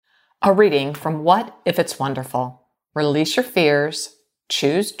A reading from What If It's Wonderful? Release your fears,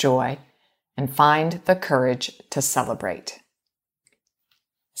 choose joy, and find the courage to celebrate.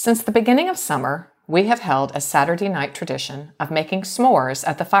 Since the beginning of summer, we have held a Saturday night tradition of making s'mores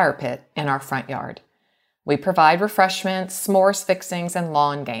at the fire pit in our front yard. We provide refreshments, s'mores fixings, and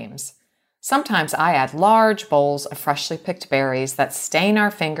lawn games. Sometimes I add large bowls of freshly picked berries that stain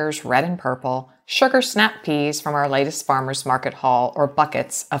our fingers red and purple, sugar snap peas from our latest farmer's market haul, or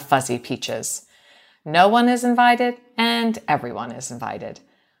buckets of fuzzy peaches. No one is invited, and everyone is invited.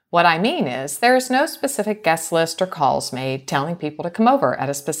 What I mean is, there is no specific guest list or calls made telling people to come over at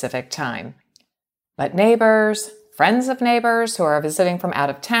a specific time. But neighbors, friends of neighbors who are visiting from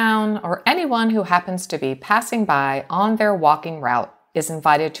out of town, or anyone who happens to be passing by on their walking route is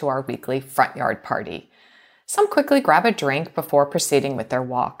invited to our weekly front yard party. Some quickly grab a drink before proceeding with their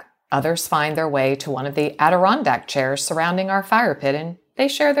walk. Others find their way to one of the Adirondack chairs surrounding our fire pit, and they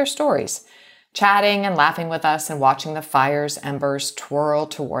share their stories, chatting and laughing with us and watching the fire's embers twirl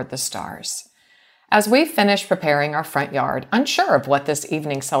toward the stars. As we finish preparing our front yard, unsure of what this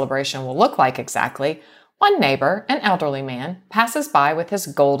evening celebration will look like exactly, one neighbor, an elderly man, passes by with his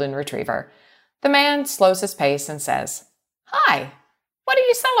golden retriever. The man slows his pace and says, "Hi, what are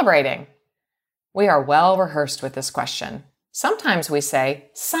you celebrating?" We are well rehearsed with this question. Sometimes we say,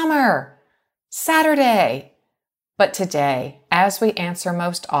 "Summer," "Saturday." But today, as we answer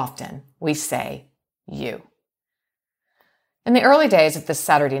most often, we say, "You." In the early days of this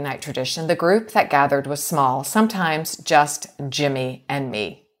Saturday night tradition, the group that gathered was small, sometimes just Jimmy and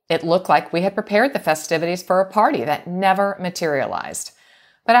me. It looked like we had prepared the festivities for a party that never materialized.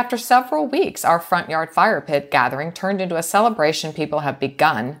 But after several weeks, our front yard fire pit gathering turned into a celebration people have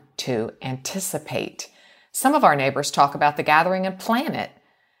begun to anticipate. Some of our neighbors talk about the gathering and plan it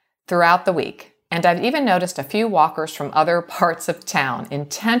throughout the week. And I've even noticed a few walkers from other parts of town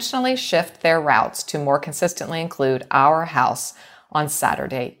intentionally shift their routes to more consistently include our house on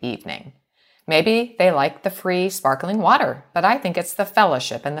Saturday evening. Maybe they like the free sparkling water, but I think it's the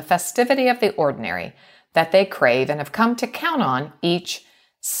fellowship and the festivity of the ordinary that they crave and have come to count on each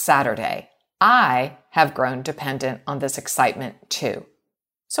Saturday. I have grown dependent on this excitement too.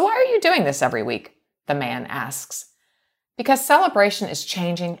 "So why are you doing this every week?" the man asks. "Because celebration is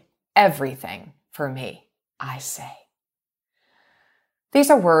changing everything for me," I say. These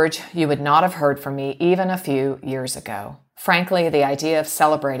are words you would not have heard from me even a few years ago. Frankly, the idea of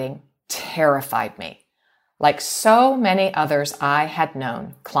celebrating terrified me. Like so many others I had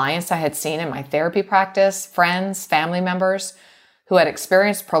known, clients I had seen in my therapy practice, friends, family members who had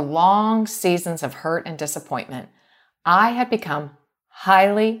experienced prolonged seasons of hurt and disappointment, I had become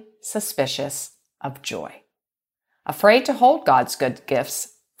highly suspicious of joy, afraid to hold God's good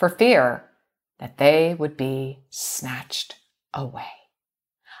gifts for fear that they would be snatched away.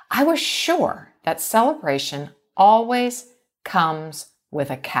 I was sure that celebration always comes with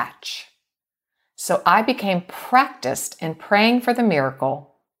a catch. So I became practiced in praying for the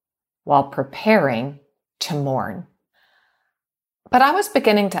miracle while preparing to mourn. But I was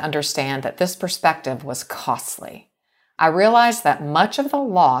beginning to understand that this perspective was costly. I realized that much of the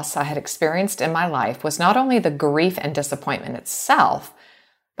loss I had experienced in my life was not only the grief and disappointment itself,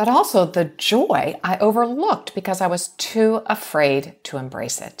 but also the joy I overlooked because I was too afraid to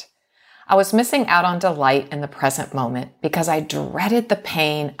embrace it. I was missing out on delight in the present moment because I dreaded the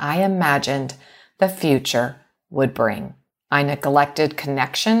pain I imagined the future would bring. I neglected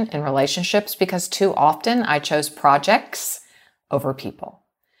connection in relationships because too often I chose projects over people.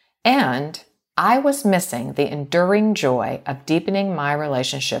 And I was missing the enduring joy of deepening my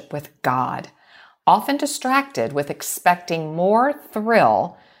relationship with God, often distracted with expecting more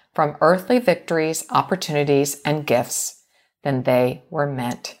thrill from earthly victories, opportunities, and gifts than they were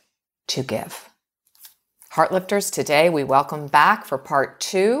meant to give. Heartlifters, today we welcome back for part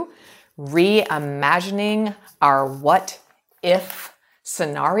 2, reimagining our what if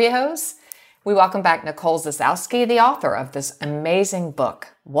scenarios. We welcome back Nicole Zasowski, the author of this amazing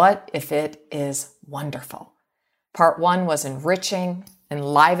book, What If It Is Wonderful? Part 1 was enriching,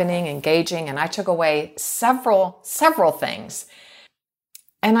 enlivening, engaging, and I took away several things.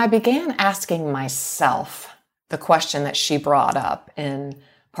 And I began asking myself the question that she brought up in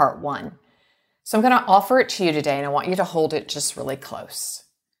part 1. So I'm going to offer it to you today, and I want you to hold it just really close.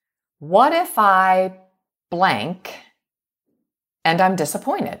 What if I blank and I'm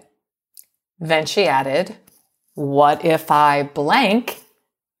disappointed? Then she added, what if I blank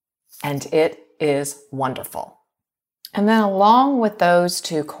and it is wonderful? And then along with those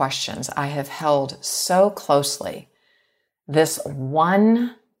two questions, I have held so closely this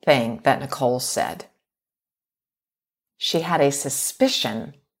one thing that Nicole said. She had a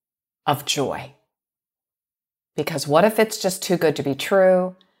suspicion of joy. Because what if it's just too good to be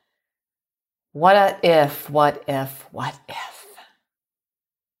true? What if?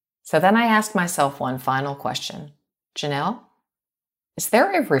 So then I ask myself one final question. Janelle, is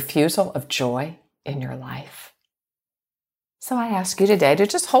there a refusal of joy in your life? So I ask you today to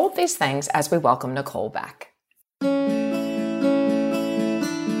just hold these things as we welcome Nicole back.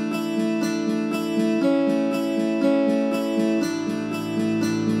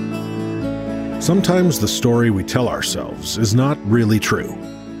 Sometimes the story we tell ourselves is not really true.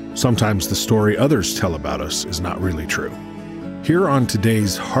 Sometimes the story others tell about us is not really true. Here on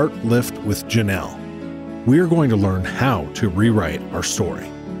today's Heart Lift with Janelle, we are going to learn how to rewrite our story.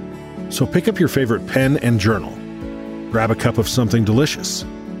 So pick up your favorite pen and journal, grab a cup of something delicious,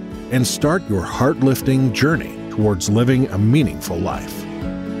 and start your heart-lifting journey towards living a meaningful life.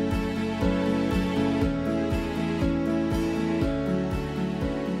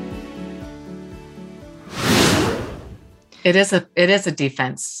 It is a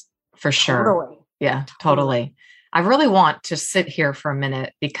defense for sure. Totally. Yeah, totally. I really want to sit here for a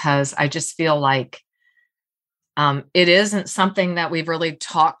minute because I just feel like it isn't something that we've really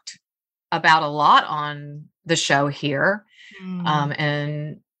talked about a lot on the show here.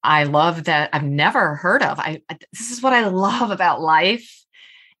 And I love that I've never heard of. This is what I love about life.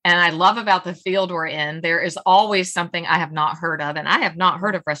 And I love about the field we're in. There is always something I have not heard of, and I have not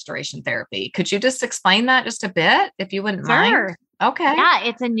heard of restoration therapy. Could you just explain that just a bit, if you wouldn't mind? Okay. Yeah,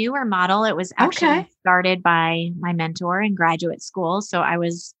 it's a newer model. It was actually started by my mentor in graduate school. So I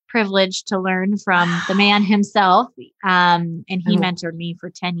was privileged to learn from the man himself. And he mentored me for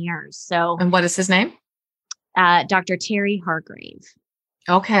 10 years. So, and what is his name? Dr. Terry Hargrave.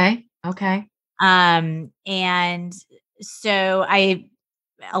 Okay. And so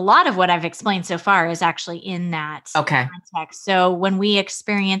a lot of what I've explained so far is actually in that context. So when we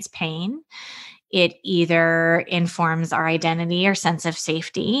experience pain, it either informs our identity or sense of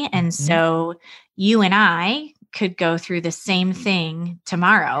safety. And so you and I could go through the same thing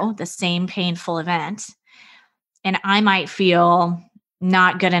tomorrow, the same painful event, and I might feel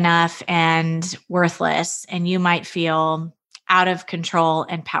not good enough and worthless, and you might feel out of control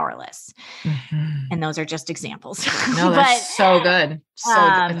and powerless. And those are just examples. No, that's so good.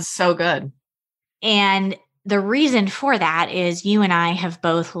 It's so good. And the reason for that is you and I have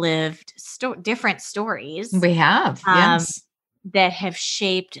both lived different stories. We have, yes. That have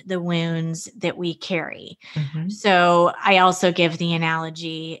shaped the wounds that we carry. So I also give the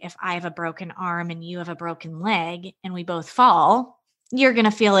analogy, if I have a broken arm and you have a broken leg and we both fall, you're going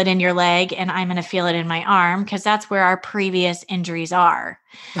to feel it in your leg and I'm going to feel it in my arm because that's where our previous injuries are.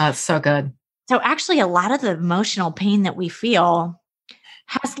 That's so good. So actually a lot of the emotional pain that we feel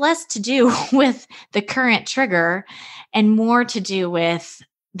has less to do with the current trigger and more to do with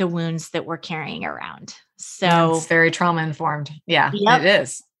the wounds that we're carrying around. So it's very trauma informed. Yeah, Yep. It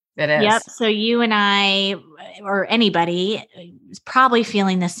is. Yep. So you and I, or anybody, is probably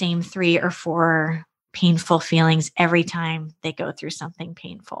feeling the same 3 or 4 painful feelings every time they go through something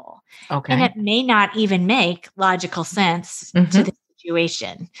painful. Okay. And it may not even make logical sense to the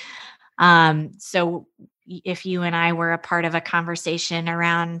situation. So if you and I were a part of a conversation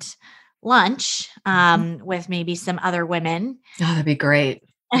around lunch with maybe some other women. Oh, that'd be great.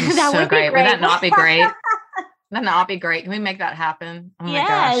 That would be great. Would that not be great? Would that not be great? Can we make that happen? Oh my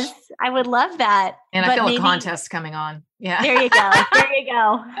gosh. I would love that. And I feel a contest coming on. Yeah. There you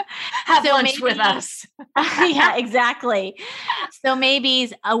go. Have lunch with us. Yeah, exactly. So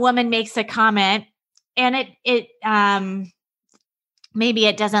maybe a woman makes a comment and it maybe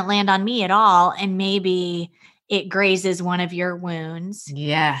it doesn't land on me at all. And maybe it grazes one of your wounds.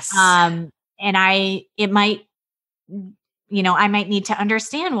 Yes. And I might need to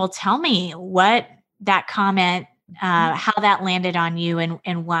understand, well, tell me what that comment, how that landed on you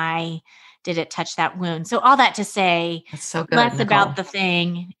and why did it touch that wound? So all that to say, that's so good, less Nicole. about the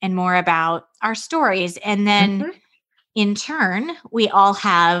thing and more about our stories. And then in turn, we all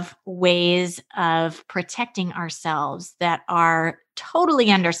have ways of protecting ourselves that are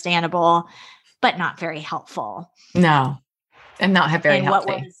totally understandable, but not very helpful. No, and not very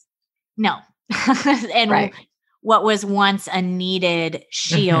healthy. And what was once a needed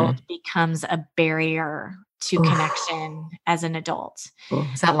shield becomes a barrier to connection as an adult.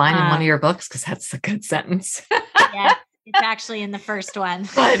 Is that line in one of your books? Because that's a good sentence. Yeah, it's actually in the first one.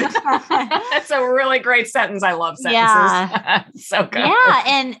 That's a really great sentence. I love sentences. Yeah. So good. Yeah.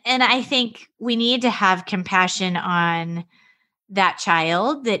 And I think we need to have compassion on that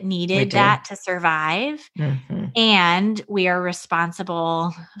child that needed that to survive. And we are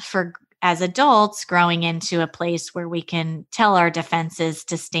responsible for as adults growing into a place where we can tell our defenses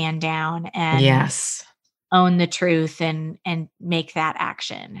to stand down and yes, own the truth and make that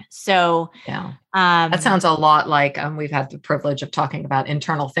action. So yeah, that sounds a lot like we've had the privilege of talking about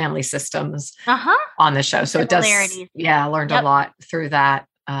internal family systems on the show. So it does, I learned a lot through that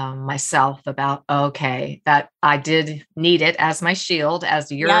myself about, okay, that I did need it as my shield,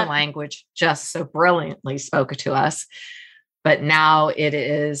 as your language just so brilliantly spoke to us. But now it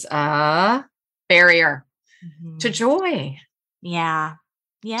is a barrier to joy. Yeah.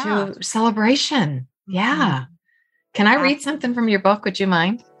 To celebration. Yeah. Can I read something from your book? Would you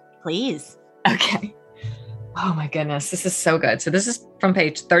mind? Please. Okay. Oh my goodness. This is so good. So this is from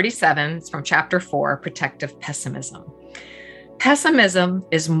page 37. It's from chapter 4, Protective Pessimism. Pessimism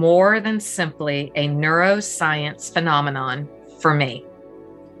is more than simply a neuroscience phenomenon for me.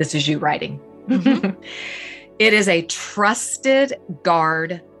 This is you writing. It is a trusted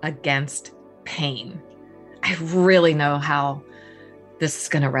guard against pain. I really know how this is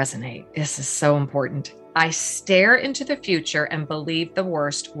going to resonate. This is so important. I stare into the future and believe the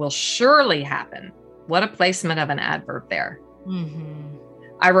worst will surely happen. What a placement of an adverb there.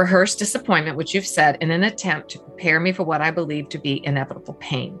 I rehearse disappointment, which you've said, in an attempt to prepare me for what I believe to be inevitable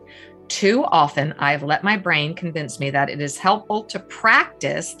pain. Too often, I've let my brain convince me that it is helpful to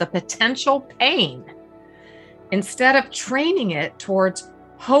practice the potential pain instead of training it towards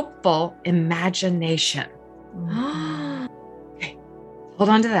hopeful imagination. Okay, hold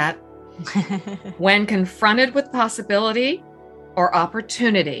on to that. When confronted with possibility or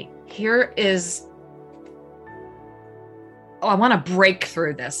opportunity, here is, I want to break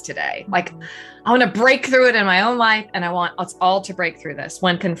through this today. Like, I want to break through it in my own life, and I want us all to break through this.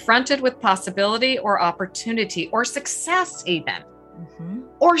 When confronted with possibility or opportunity or success even,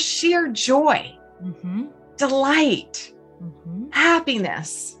 or sheer joy, delight,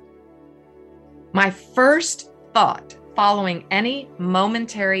 happiness, my first thought following any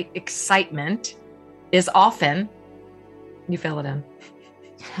momentary excitement is often, you fill it in.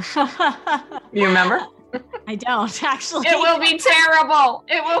 You remember? I don't actually. It will be terrible.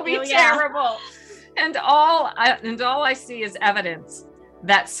 It will be terrible. And all I see is evidence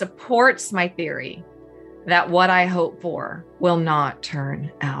that supports my theory that what I hope for will not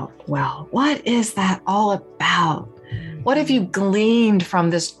turn out well. What is that all about? What have you gleaned from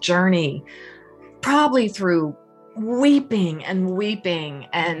this journey? Probably through weeping,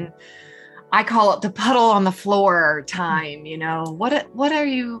 and I call it the puddle on the floor time. You know, what are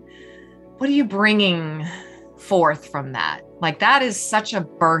you bringing forth from that? Like, that is such a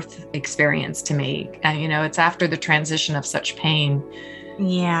birth experience to me. And, you know, it's after the transition of such pain.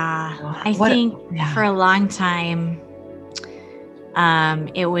 Yeah. I think for a long time,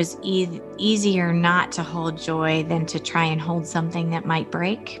 it was easier not to hold joy than to try and hold something that might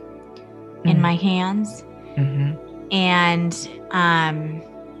break in my hands. And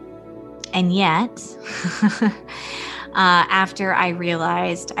yet, after I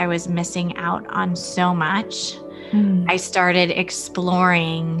realized I was missing out on so much, I started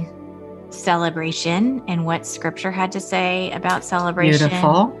exploring celebration and what scripture had to say about celebration.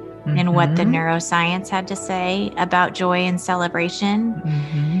 Beautiful. And what the neuroscience had to say about joy and celebration.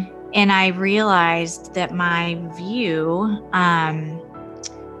 And I realized that my view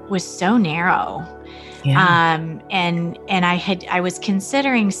was so narrow. And I was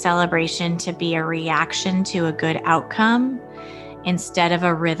considering celebration to be a reaction to a good outcome instead of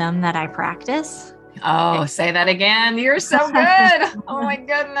a rhythm that I practice. Oh, say that again. You're so good. Oh my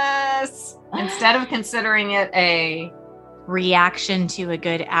goodness. Instead of considering it a reaction to a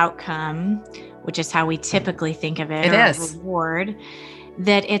good outcome, which is how we typically think of it, or a reward,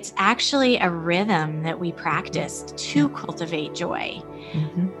 that it's actually a rhythm that we practice to cultivate joy.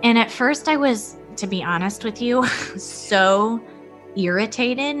 And at first I was, to be honest with you, so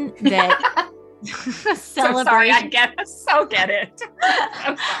irritated that celebration. So sorry, I get it.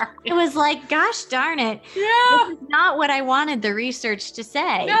 I'm sorry. It was like, gosh darn it. Yeah. This is not what I wanted the research to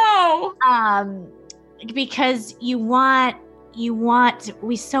say. No. Because we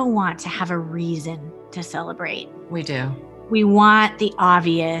so want to have a reason to celebrate. We do. We want the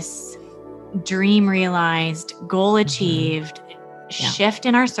obvious, dream realized, goal achieved, shift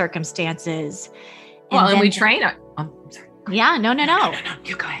in our circumstances. And we train it. I'm sorry. Yeah, no. No,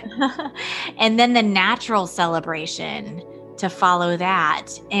 you go ahead. And then the natural celebration to follow that.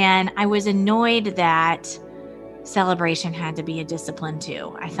 And I was annoyed that celebration had to be a discipline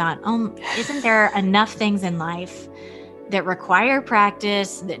too. I thought, isn't there enough things in life that require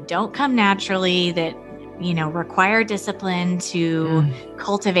practice, that don't come naturally, that, you know, require discipline to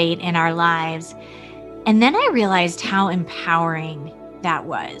cultivate in our lives? And then I realized how empowering that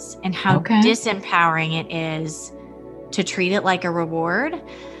was and how disempowering it is to treat it like a reward.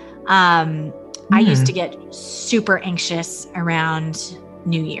 I used to get super anxious around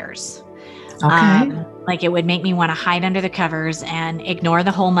New Year's. Like it would make me want to hide under the covers and ignore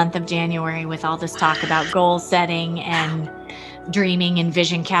the whole month of January with all this talk about goal setting and dreaming and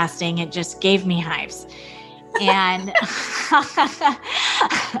vision casting. It just gave me hives. And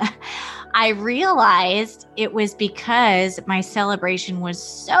I realized it was because my celebration was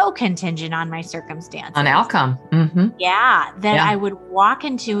so contingent on my circumstances. On outcome. Mm-hmm. Yeah. That I would walk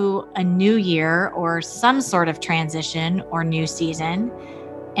into a new year or some sort of transition or new season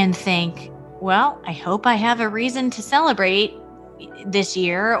and think, well, I hope I have a reason to celebrate this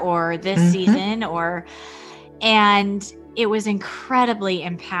year or this season and it was incredibly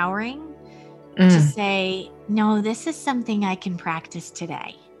empowering to say, no, this is something I can practice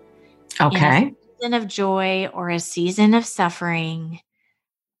today. Okay. In a season of joy or a season of suffering,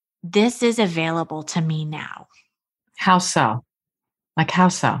 this is available to me now. How so? Like how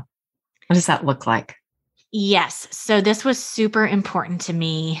so? What does that look like? Yes. So this was super important to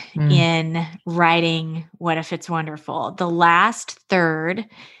me in writing What If It's Wonderful. The last third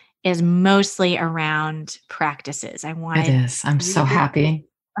is mostly around practices. I wanted it is. I'm so happy.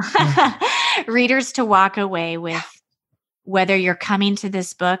 Readers to walk away with whether you're coming to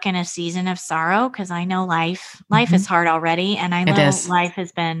this book in a season of sorrow, because I know life is hard already. And I know life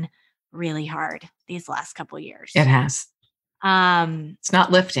has been really hard these last couple of years. It has. It's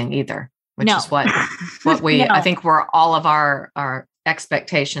not lifting either. Which is what we, I think we're all of our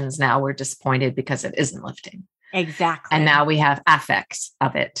expectations now. We're disappointed because it isn't lifting. Exactly. And now we have affects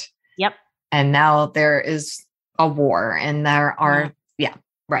of it. Yep. And now there is a war and there are,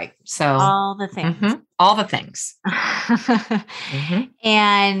 right. So all the things. All the things.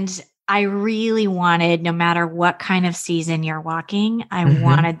 And I really wanted, no matter what kind of season you're walking, I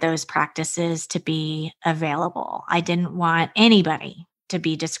wanted those practices to be available. I didn't want anybody to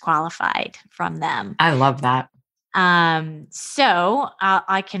be disqualified from them. I love that. So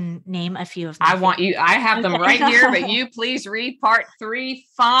I can name a few of them. I have them right here, but you please read part 3,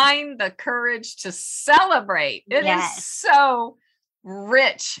 Find the Courage to Celebrate. It is so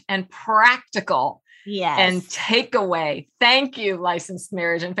rich and practical. Yes. And takeaway. Thank you, licensed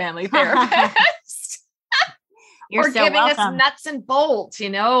marriage and family therapist. You're for so giving welcome. us nuts and bolts,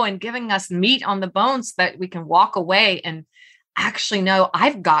 and giving us meat on the bones that we can walk away and actually know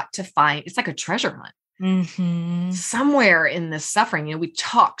I've got to find. It's like a treasure hunt. Somewhere in this suffering. We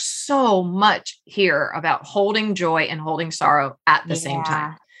talk so much here about holding joy and holding sorrow at the same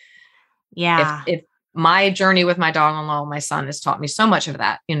time. Yeah. If my journey with my daughter-in-law, my son has taught me so much of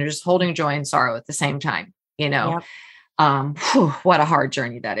that, just holding joy and sorrow at the same time, what a hard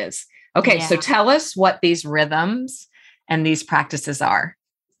journey that is. Okay. So tell us what these rhythms and these practices are.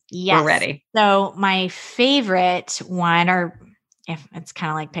 Yes. We're ready. So my favorite one, or if it's kind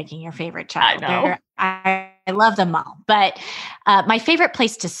of like picking your favorite child, I love them all, but my favorite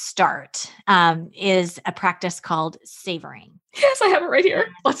place to start is a practice called savoring. Yes, I have it right here.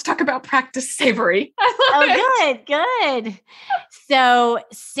 Let's talk about practice savory. I love it. Good. So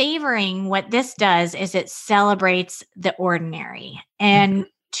savoring, what this does is it celebrates the ordinary. And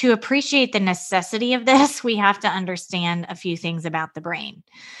to appreciate the necessity of this, we have to understand a few things about the brain.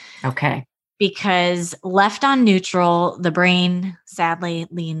 Okay. Because left on neutral, the brain sadly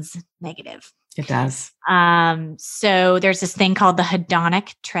leans negative. It does. So there's this thing called the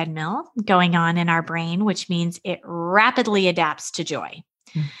hedonic treadmill going on in our brain, which means it rapidly adapts to joy.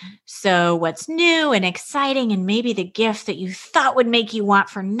 So what's new and exciting and maybe the gift that you thought would make you want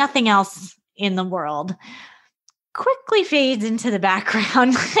for nothing else in the world quickly fades into the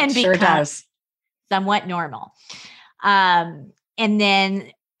background and becomes somewhat normal. And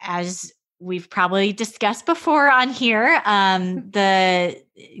then, as we've probably discussed before on here,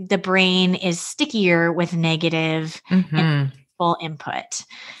 the brain is stickier with negative and full input.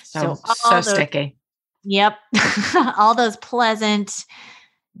 So sticky. Yep. All those pleasant,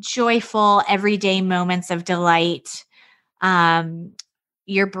 joyful, everyday moments of delight.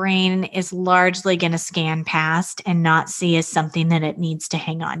 Your brain is largely going to scan past and not see as something that it needs to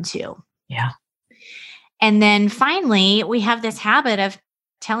hang on to. Yeah. And then finally, we have this habit of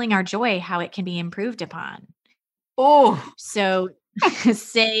telling our joy how it can be improved upon. Oh, so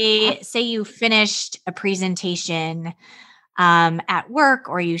say you finished a presentation at work,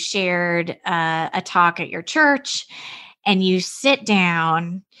 or you shared a talk at your church, and you sit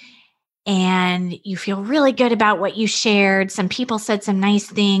down and you feel really good about what you shared. Some people said some nice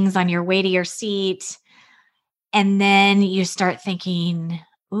things on your way to your seat. And then you start thinking,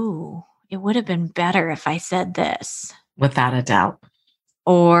 ooh, it would have been better if I said this. Without a doubt.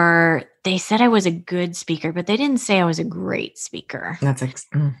 Or they said I was a good speaker, but they didn't say I was a great speaker. That's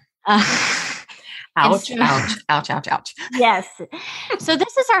ouch, so, ouch, ouch, ouch, ouch. Yes. So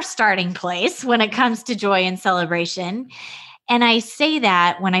this is our starting place when it comes to joy and celebration. And I say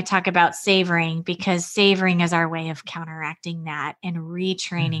that when I talk about savoring, because savoring is our way of counteracting that and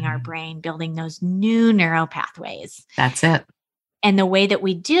retraining our brain, building those new neural pathways. That's it. And the way that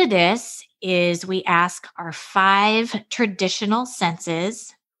we do this is we ask our 5 traditional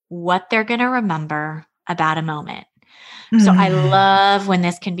senses what they're going to remember about a moment. So I love when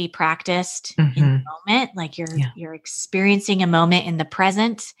this can be practiced in the moment, like you're experiencing a moment in the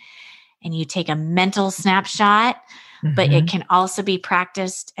present and you take a mental snapshot, but it can also be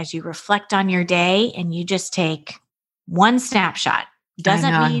practiced as you reflect on your day and you just take one snapshot.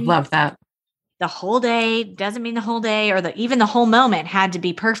 Doesn't mean I love that. The whole day, doesn't mean the whole day or even the whole moment had to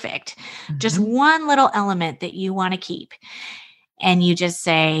be perfect. Just one little element that you want to keep. And you just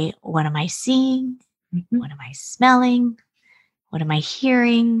say, what am I seeing? What am I smelling? What am I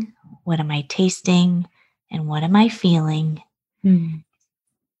hearing? What am I tasting? And what am I feeling? And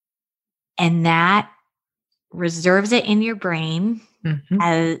that reserves it in your brain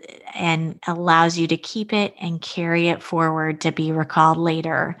and allows you to keep it and carry it forward to be recalled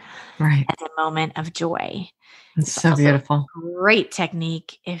later at a moment of joy. It's so beautiful. Great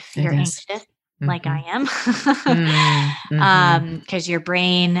technique if you're anxious. Like I am, because your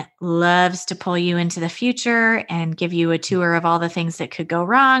brain loves to pull you into the future and give you a tour of all the things that could go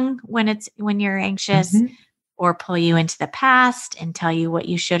wrong when you're anxious, or pull you into the past and tell you what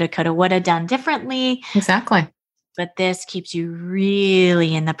you shoulda, coulda, woulda done differently. Exactly. But this keeps you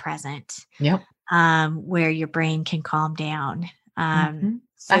really in the present. Yep. Where your brain can calm down.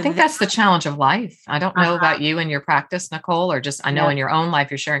 So I think that's the challenge of life. I don't know about you and your practice, Nicole, or just I know in your own life,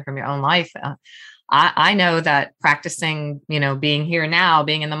 you're sharing from your own life. I know that practicing, being here now,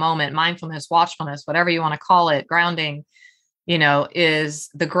 being in the moment, mindfulness, watchfulness, whatever you want to call it, grounding, is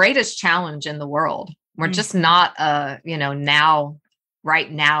the greatest challenge in the world. We're just not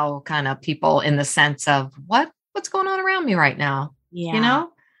right now kind of people in the sense of what's going on around me right now. Yeah.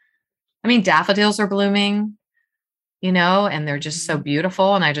 I mean, daffodils are blooming. And they're just so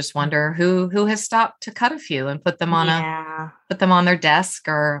beautiful. And I just wonder who has stopped to cut a few and put them on their desk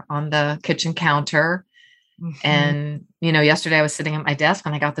or on the kitchen counter. And, yesterday I was sitting at my desk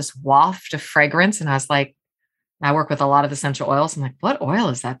and I got this waft of fragrance and I was like, I work with a lot of essential oils. I'm like, what oil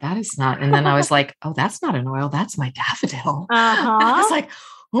is that? That is not. And then I was like, oh, that's not an oil. That's my daffodil. I was like,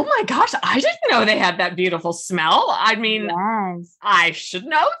 oh my gosh, I didn't know they had that beautiful smell. I mean, I should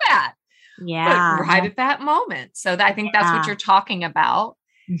know that. Yeah. But right at that moment. So I think that's what you're talking about.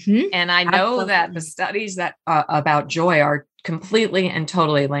 And I know that the studies that about joy are completely and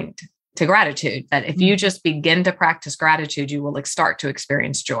totally linked to gratitude. That if you just begin to practice gratitude, you will start to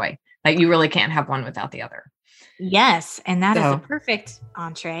experience joy. Like you really can't have one without the other. Yes. And that is a perfect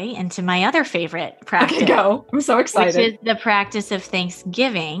entree into my other favorite practice. Okay, go. I'm so excited. Which is the practice of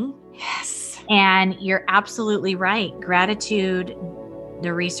Thanksgiving. Yes. And you're absolutely right. Gratitude,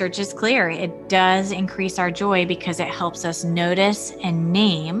 the research is clear. It does increase our joy because it helps us notice and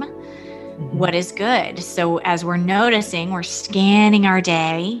name what is good. So as we're noticing, we're scanning our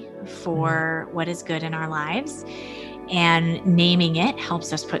day for what is good in our lives, and naming it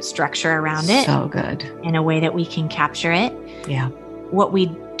helps us put structure around it. So good. In a way that we can capture it. Yeah. What we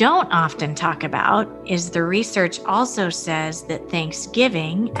don't often talk about is the research also says that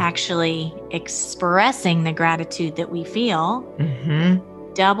Thanksgiving, actually expressing the gratitude that we feel,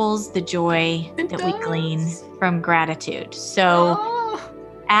 doubles the joy that we glean from gratitude. So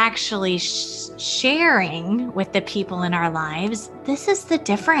actually sharing with the people in our lives, this is the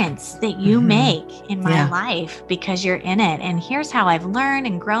difference that you make in my life because you're in it. And here's how I've learned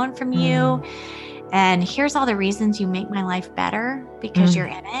and grown from you. And here's all the reasons you make my life better because you're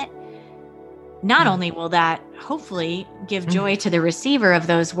in it. Not only will that hopefully give joy to the receiver of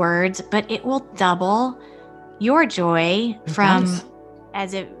those words, but it will double your joy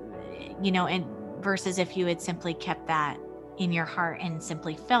as if, and versus if you had simply kept that in your heart and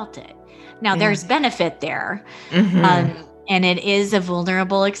simply felt it. Now there's benefit there. And it is a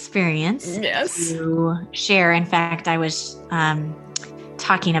vulnerable experience to share. In fact, I was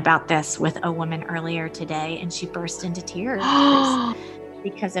talking about this with a woman earlier today, and she burst into tears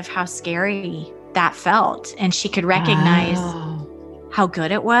because of how scary that felt. And she could recognize how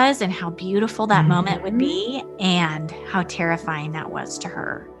good it was and how beautiful that moment would be and how terrifying that was to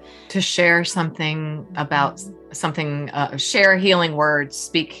her. To share something about something, share healing words,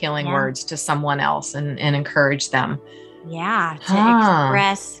 speak healing words to someone else and encourage them. Yeah, to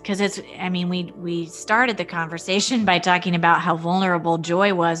express, because we started the conversation by talking about how vulnerable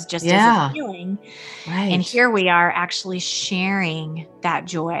joy was just as a feeling. Right. And here we are actually sharing that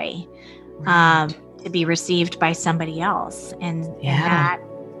joy to be received by somebody else. And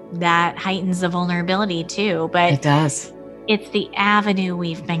that heightens the vulnerability too. But it does. It's the avenue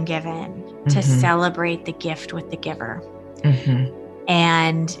we've been given to celebrate the gift with the giver.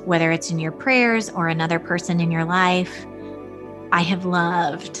 And whether it's in your prayers or another person in your life, I have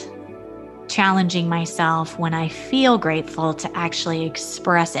loved challenging myself when I feel grateful to actually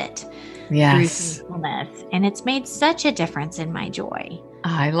express it through thankfulness. And it's made such a difference in my joy.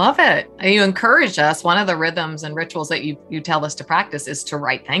 I love it. You encourage us. One of the rhythms and rituals that you tell us to practice is to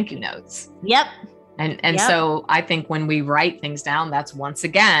write thank you notes. Yep. And so I think when we write things down, that's once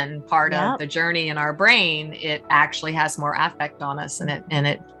again part of the journey in our brain. It actually has more affect on us, and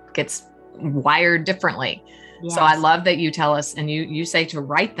it gets wired differently. Yes. So I love that you tell us, and you say to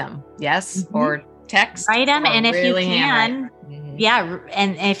write them, or text. Write them, and if you can,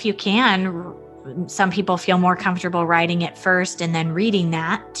 and if you can, some people feel more comfortable writing it first and then reading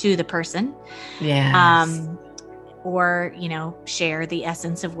that to the person. Yes. Or, share the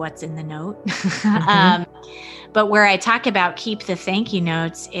essence of what's in the note. But where I talk about keep the thank you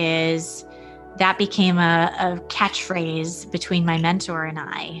notes is that became a catchphrase between my mentor and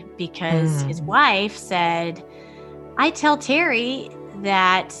I, because his wife said, I tell Terry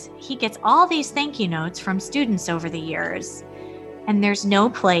that he gets all these thank you notes from students over the years, and there's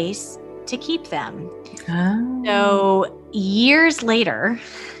no place to keep them. Oh. So years later,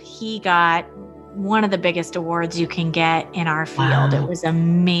 he got one of the biggest awards you can get in our field. It was a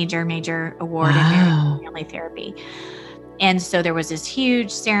major, major award in marriage and family therapy. And so there was this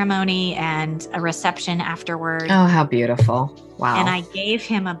huge ceremony and a reception afterward. Oh, how beautiful. Wow. And I gave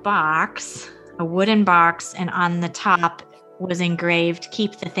him a wooden box, and on the top was engraved,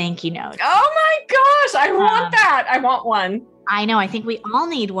 keep the thank you note. Oh my gosh. I want that. I want one. I know. I think we all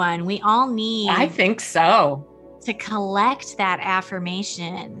need one. We all need. I think so. To collect that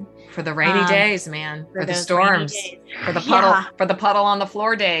affirmation. For the rainy days, man. For the storms. For the puddle. For the puddle on the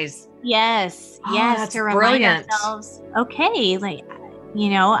floor days. Yes. That's to remind ourselves, okay,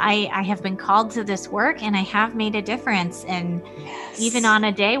 I have been called to this work, and I have made a difference. And even on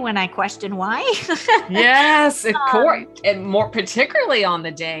a day when I question why. Yes, of course. And more particularly on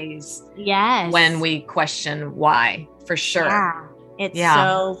the days. Yes. When we question why, for sure. Yeah. It's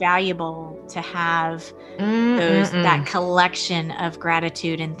so valuable to have that collection of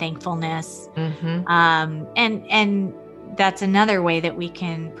gratitude and thankfulness. And that's another way that we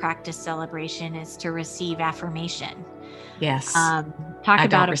can practice celebration, is to receive affirmation. Yes. Talk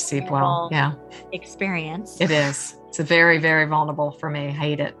about a receive well. Yeah. Experience. It is. It's a very, very vulnerable for me. I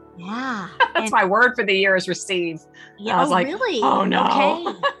hate it. Yeah. That's my word for the year is receive. Yeah. I was like, really? Oh no. Okay.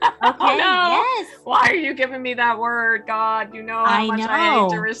 Oh, no. Yes. Why are you giving me that word, God? You know how much I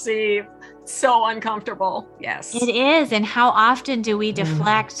hate to receive. So uncomfortable. Yes. It is. And how often do we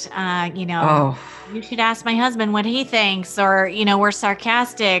deflect, you should ask my husband what he thinks, or, we're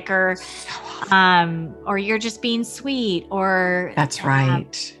sarcastic, or you're just being sweet, or that's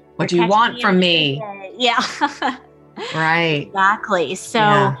right. What do you want from me? Yeah. Right. Exactly.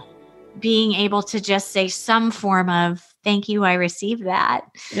 So being able to just say some form of thank you, I received that.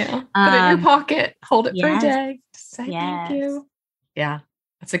 Yeah. Put it in your pocket. Hold it for a day. Just say thank you. Yeah.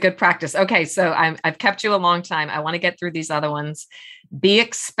 That's a good practice. Okay. So I've kept you a long time. I want to get through these other ones. Be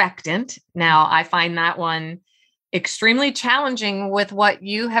expectant. Now, I find that one extremely challenging with what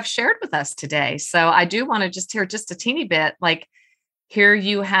you have shared with us today. So I do want to just hear just a teeny bit, like, here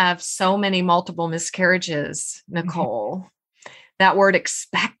you have so many multiple miscarriages, Nicole. That word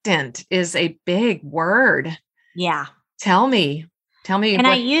expectant is a big word. Yeah. Tell me. And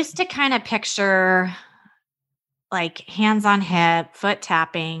I used to kind of picture like hands on hip, foot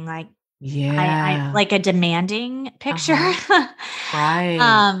tapping, like, I like a demanding picture.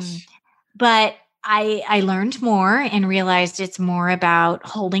 Right. But I learned more and realized it's more about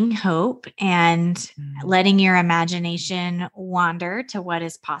holding hope and letting your imagination wander to what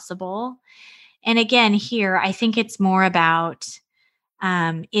is possible. And again, here, I think it's more about,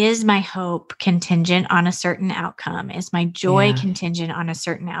 is my hope contingent on a certain outcome? Is my joy contingent on a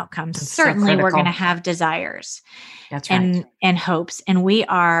certain outcome? That's Certainly, so we're going to have desires and hopes. And we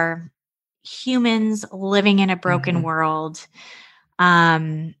are humans living in a broken world.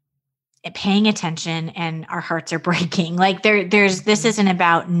 Paying attention, and our hearts are breaking. Like this isn't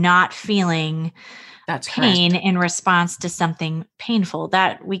about not feeling pain in response to something painful.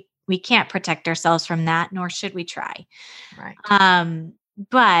 That we can't protect ourselves from that, nor should we try. Right.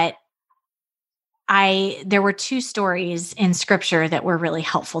 But there were two stories in scripture that were really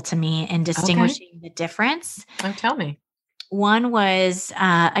helpful to me in distinguishing the difference. Oh, tell me. One was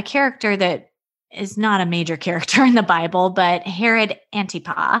a character that is not a major character in the Bible, but Herod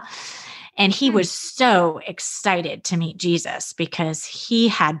Antipas. And he was so excited to meet Jesus because he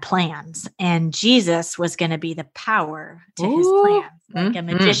had plans and Jesus was going to be the power to his plans, like a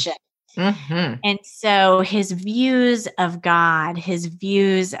magician. Mm-hmm. And so his views of God, his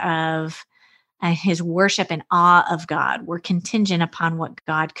views of his worship and awe of God were contingent upon what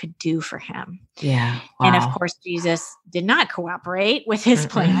God could do for him. Yeah. Wow. And of course, Jesus did not cooperate with his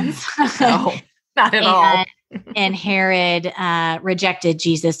plans. No, not at all. And Herod rejected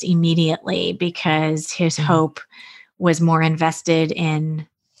Jesus immediately because his hope was more invested in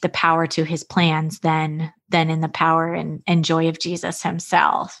the power to his plans than in the power and joy of Jesus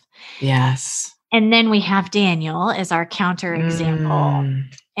himself. Yes. And then we have Daniel as our counterexample.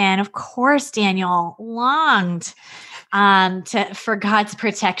 And of course, Daniel longed for God's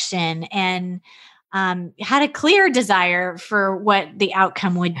protection and had a clear desire for what the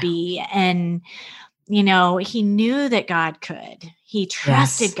outcome would be. And, he knew that God could. He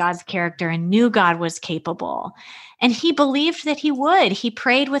trusted God's character and knew God was capable. And he believed that he would. He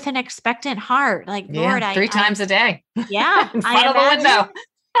prayed with an expectant heart. Like, Lord, three times a day. Yeah. In front of the window.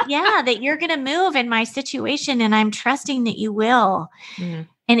 That you're going to move in my situation and I'm trusting that you will. And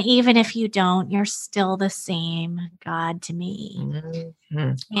even if you don't, you're still the same God to me.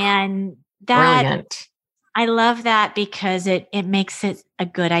 And that, brilliant. I love that because it makes it a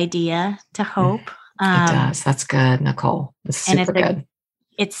good idea to hope. It does. That's good, Nicole. It's super good.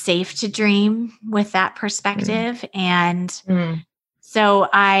 It's safe to dream with that perspective. And so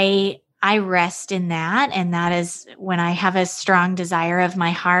I rest in that. And that is when I have a strong desire of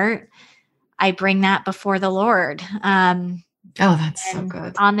my heart, I bring that before the Lord. That's so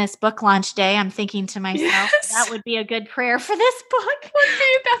good. On this book launch day, I'm thinking to myself, that would be a good prayer for this book.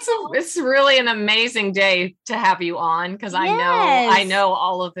 It's really an amazing day to have you on because I know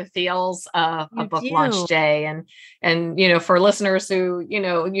all of the feels of a book launch day. And for listeners who,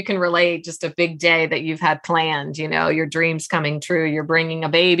 you can relate, just a big day that you've had planned, your dreams coming true, you're bringing a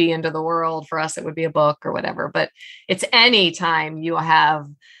baby into the world. For us, it would be a book or whatever, but it's any time you have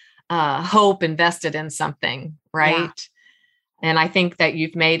hope invested in something, right? Yeah. And I think that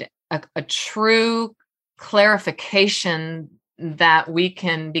you've made a true clarification that we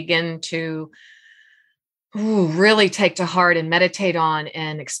can begin to really take to heart and meditate on.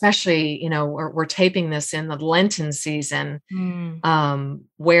 And especially, we're taping this in the Lenten season,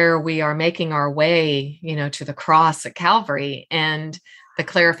 where we are making our way, to the cross at Calvary. And the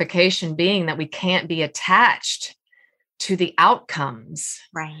clarification being that we can't be attached to the outcomes.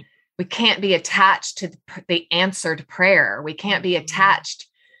 Right. We can't be attached to the answered prayer. We can't be attached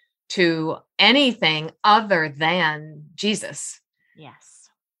to anything other than Jesus. Yes.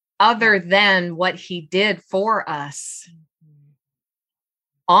 Other than what he did for us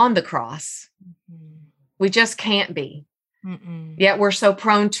on the cross. We just can't be. Yet we're so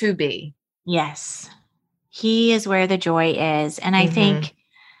prone to be. Yes. He is where the joy is. And I think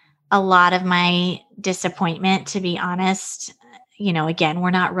a lot of my disappointment, to be honest, again,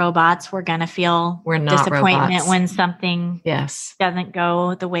 we're not robots. We're going to feel disappointment when something doesn't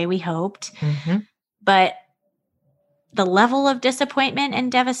go the way we hoped. But the level of disappointment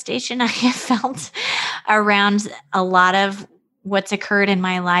and devastation I have felt around a lot of what's occurred in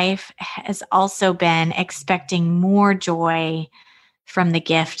my life has also been expecting more joy from the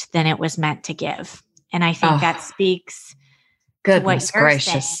gift than it was meant to give. And I think that speaks to what you're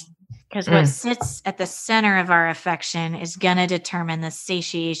gracious. Saying. Because what sits at the center of our affection is going to determine the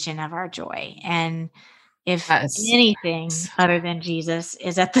satiation of our joy. And if anything other than Jesus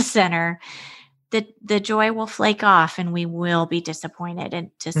is at the center, the joy will flake off and we will be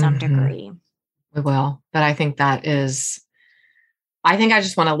disappointed to some degree. We will. But I think I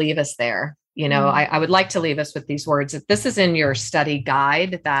just want to leave us there. I would like to leave us with these words. This is in your study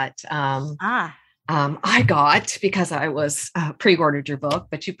guide that I got because I was pre-ordered your book,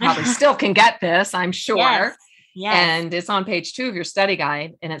 but you probably still can get this, I'm sure. Yes. And it's on page 2 of your study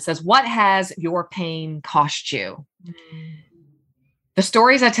guide. And it says, what has your pain cost you? The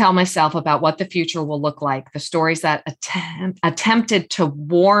stories I tell myself about what the future will look like, the stories that attempted to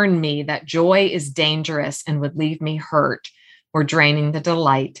warn me that joy is dangerous and would leave me hurt, were draining the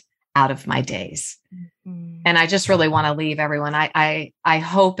delight out of my days. And I just really want to leave everyone. I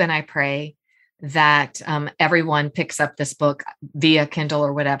hope and I pray that everyone picks up this book via Kindle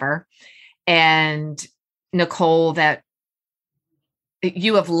or whatever. And Nicole, that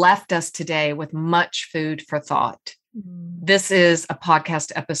you have left us today with much food for thought. This is a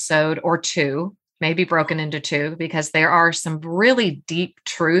podcast episode or 2 maybe broken into two, because there are some really deep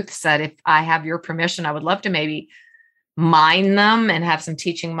truths that if I have your permission, I would love to maybe mine them and have some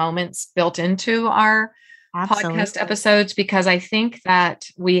teaching moments built into our podcast episodes, because I think that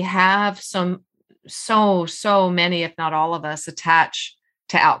we have so many, if not all of us, attach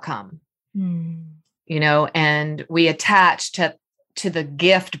to outcome, and we attach to the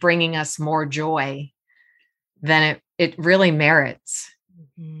gift bringing us more joy than it really merits.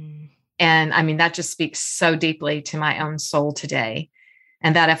 And I mean, that just speaks so deeply to my own soul today.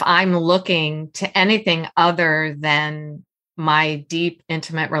 And that if I'm looking to anything other than my deep,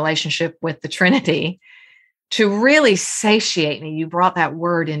 intimate relationship with the Trinity to really satiate me, you brought that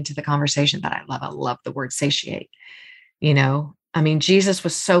word into the conversation that I love. I love the word satiate. I mean, Jesus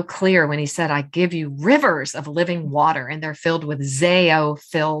was so clear when he said, I give you rivers of living water, and they're filled with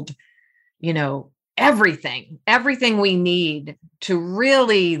filled, everything we need to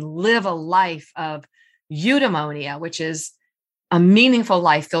really live a life of eudaimonia, which is a meaningful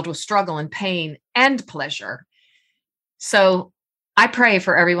life filled with struggle and pain and pleasure. So I pray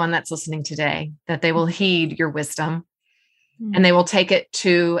for everyone that's listening today that they will heed your wisdom and they will take it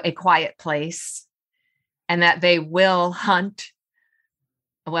to a quiet place, and that they will hunt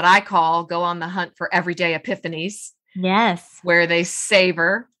what I call go on the hunt for everyday epiphanies. Yes. Where they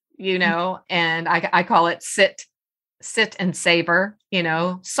savor, and I call it sit and savor,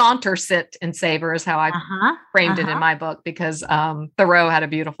 saunter, sit and savor is how I framed it in my book, because Thoreau had a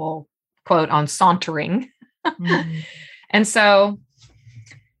beautiful quote on sauntering. And so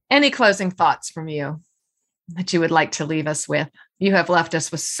any closing thoughts from you that you would like to leave us with? You have left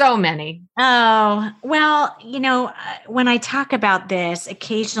us with so many. Oh, well, when I talk about this,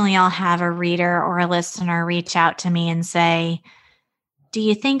 occasionally I'll have a reader or a listener reach out to me and say, do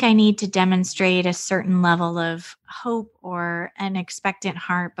you think I need to demonstrate a certain level of hope or an expectant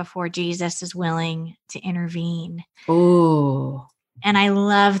heart before Jesus is willing to intervene? Ooh. And I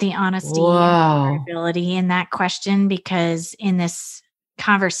love the honesty and vulnerability in that question, because in this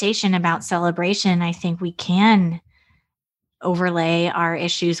conversation about celebration, I think we can overlay our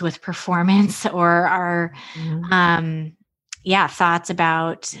issues with performance or our thoughts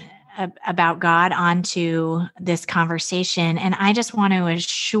about God onto this conversation. And I just want to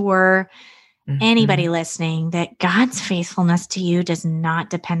assure anybody listening that God's faithfulness to you does not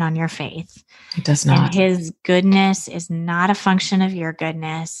depend on your faith. It does not. And his goodness is not a function of your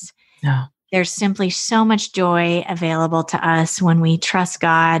goodness. No. There's simply so much joy available to us when we trust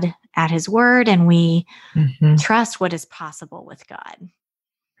God at his word and we trust what is possible with God.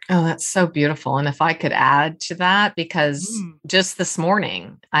 Oh, that's so beautiful. And if I could add to that, because just this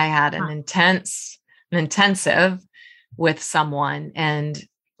morning I had an intensive with someone, and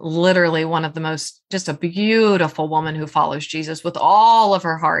literally one of the most, just a beautiful woman who follows Jesus with all of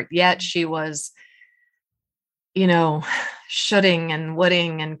her heart. Yet she was, shoulding and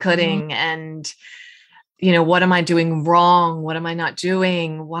woulding and coulding and, what am I doing wrong? What am I not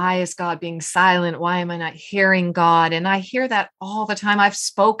doing? Why is God being silent? Why am I not hearing God? And I hear that all the time. I've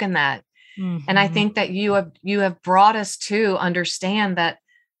spoken that. And I think that you have brought us to understand that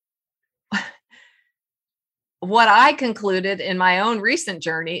what I concluded in my own recent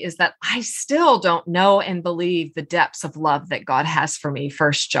journey is that I still don't know and believe the depths of love that God has for me.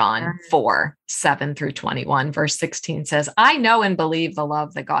 1 John 4, 7 through 21, verse 16 says, I know and believe the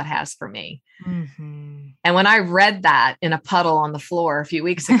love that God has for me. And when I read that in a puddle on the floor a few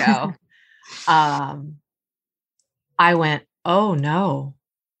weeks ago, I went, oh no,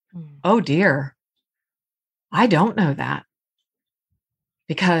 oh dear, I don't know that.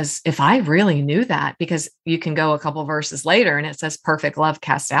 Because if I really knew that, because you can go a couple verses later and it says perfect love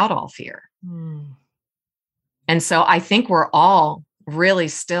casts out all fear. And so I think we're all really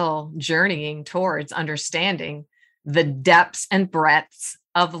still journeying towards understanding the depths and breadths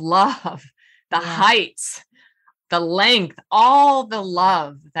of love, the heights, the length, all the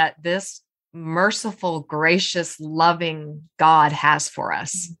love that this merciful, gracious, loving God has for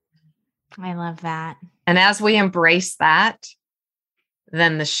us. I love that. And as we embrace that,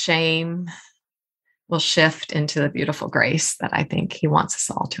 then the shame will shift into the beautiful grace that I think he wants us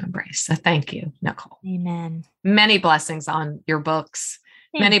all to embrace. So thank you, Nicole. Amen. Many blessings on your books,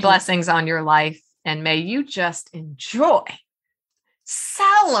 many blessings on your life, and may you just enjoy,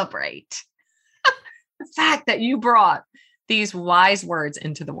 celebrate the fact that you brought these wise words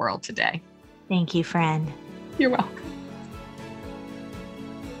into the world today. Thank you, friend. You're welcome.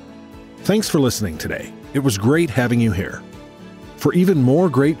 Thanks for listening today. It was great having you here. For even more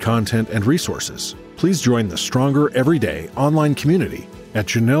great content and resources, please join the Stronger Everyday online community at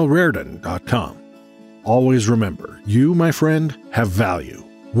JanelleRaridan.com. Always remember, you, my friend, have value,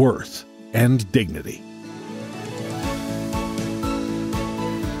 worth, and dignity.